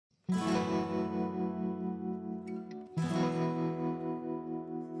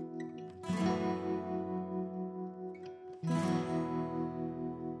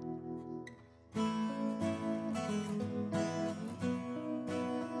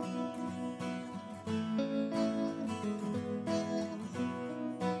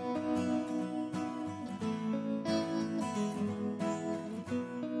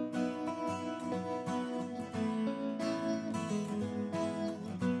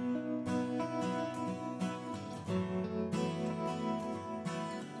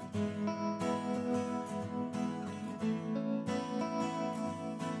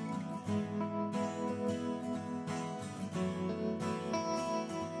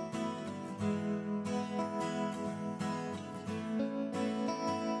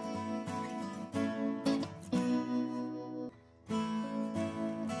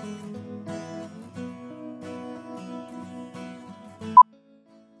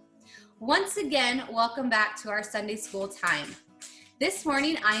Once again, welcome back to our Sunday school time. This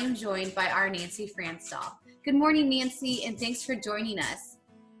morning, I am joined by our Nancy Franstall. Good morning, Nancy, and thanks for joining us.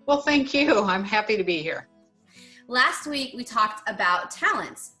 Well, thank you. I'm happy to be here. Last week, we talked about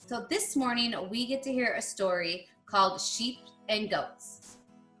talents. So this morning, we get to hear a story called Sheep and Goats.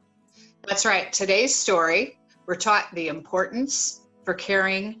 That's right. Today's story, we're taught the importance for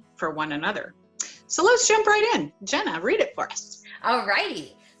caring for one another. So let's jump right in. Jenna, read it for us. All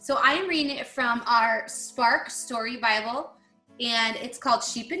righty. So I am reading it from our Spark Story Bible, and it's called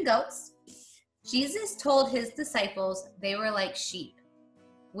Sheep and Goats. Jesus told his disciples they were like sheep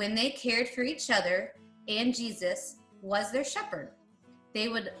when they cared for each other, and Jesus was their shepherd. They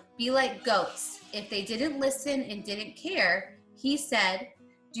would be like goats if they didn't listen and didn't care. He said,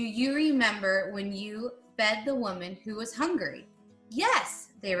 "Do you remember when you fed the woman who was hungry?" "Yes,"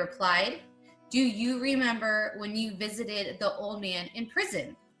 they replied. "Do you remember when you visited the old man in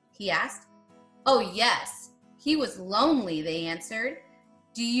prison?" he asked. "Oh, yes. He was lonely," they answered.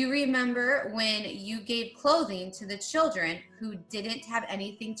 "Do you remember when you gave clothing to the children who didn't have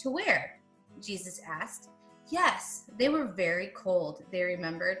anything to wear?" Jesus asked. "Yes, they were very cold," they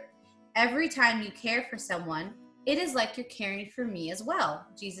remembered. "Every time you care for someone, it is like you're caring for me as well,"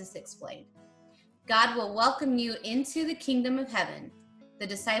 Jesus explained. God will welcome you into the kingdom of heaven. The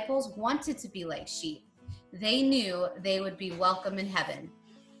disciples wanted to be like sheep. They knew they would be welcome in heaven.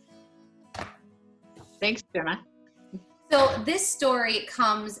 Thanks, Jenna. So this story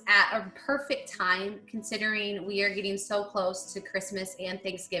comes at a perfect time considering we are getting so close to Christmas and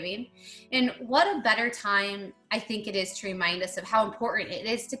Thanksgiving. And what a better time I think it is to remind us of how important it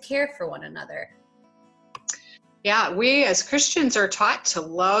is to care for one another. Yeah, we as Christians are taught to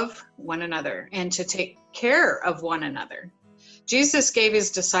love one another and to take care of one another. Jesus gave his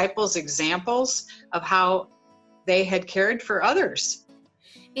disciples examples of how they had cared for others.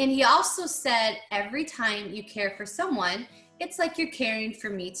 And he also said, every time you care for someone, it's like you're caring for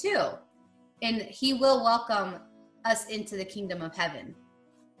me too. And he will welcome us into the kingdom of heaven.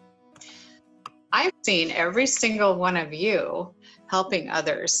 I've seen every single one of you helping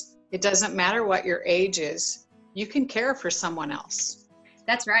others. It doesn't matter what your age is, you can care for someone else.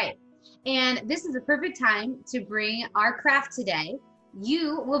 That's right. And this is a perfect time to bring our craft today.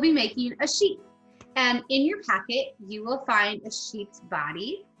 You will be making a sheep. And in your packet, you will find a sheep's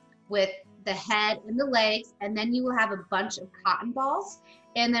body with the head and the legs, and then you will have a bunch of cotton balls.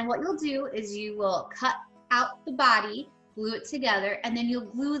 And then what you'll do is you will cut out the body, glue it together, and then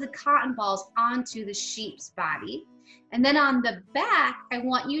you'll glue the cotton balls onto the sheep's body. And then on the back, I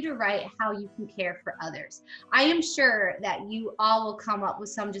want you to write how you can care for others. I am sure that you all will come up with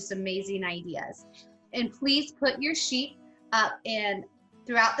some just amazing ideas. And please put your sheep up, and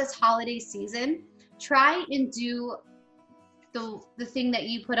throughout this holiday season, try and do the thing that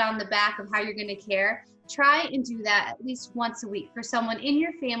you put on the back of how you're going to care. Try and do that at least once a week for someone in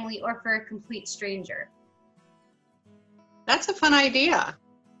your family or for a complete stranger. That's a fun idea.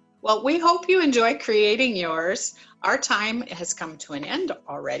 Well, we hope you enjoy creating yours. Our time has come to an end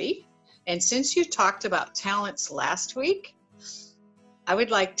already. And since you talked about talents last week, I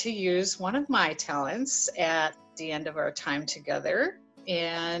would like to use one of my talents at the end of our time together.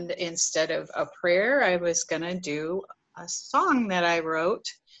 And instead of a prayer, I was going to do a song that I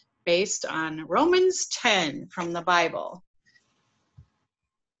wrote based on Romans 10 from the Bible.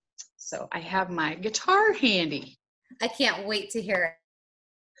 So I have my guitar handy. I can't wait to hear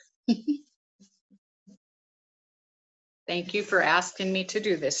it. Thank you for asking me to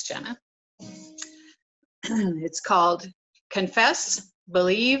do this, Jenna. It's called Confess,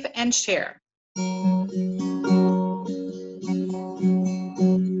 Believe, and Share.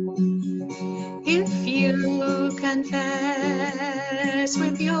 If you confess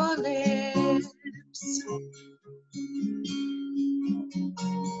with your your lips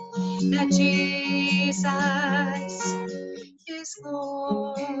that Jesus is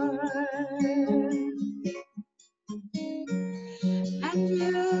Lord, and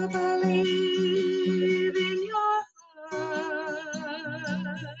you believe in your heart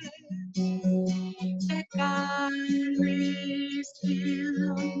that God raised him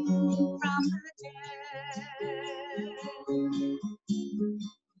from the dead,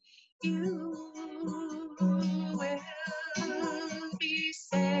 you will be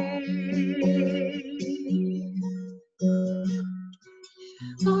saved.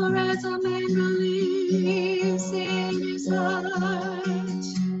 For as a man believes in his heart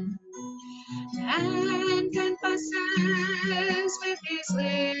and confesses with his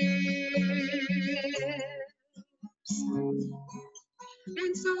lips,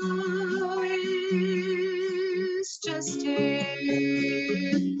 and so is justified,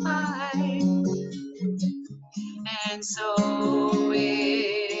 and so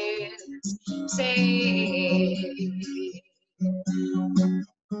is saved.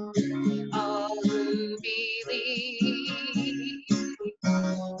 All who believe,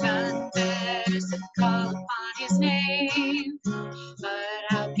 confess and call upon his name. But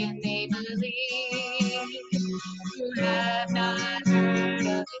how can they believe who have not heard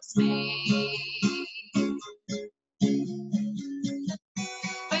of his name?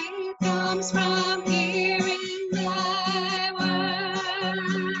 Faith comes from hearing thy word.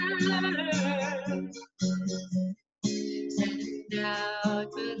 Send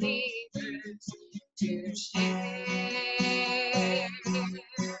out believers to share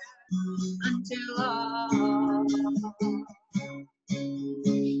until all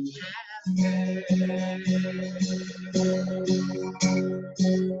have heard.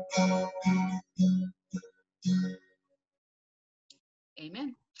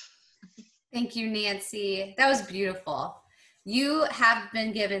 Amen. Thank you, Nancy. That was beautiful. You have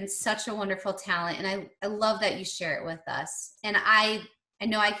been given such a wonderful talent, and I love that you share it with us. And I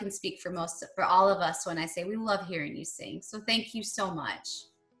know I can speak for all of us when I say we love hearing you sing. So thank you so much.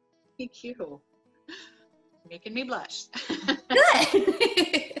 Thank you. Making me blush.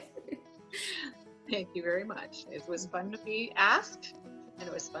 Good. Thank you very much. It was fun to be asked, and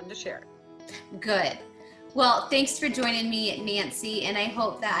it was fun to share. Good. Well, thanks for joining me, Nancy, and I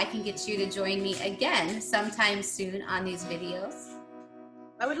hope that I can get you to join me again sometime soon on these videos.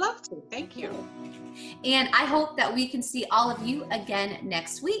 I would love to. Thank you. And I hope that we can see all of you again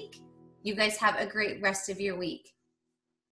next week. You guys have a great rest of your week.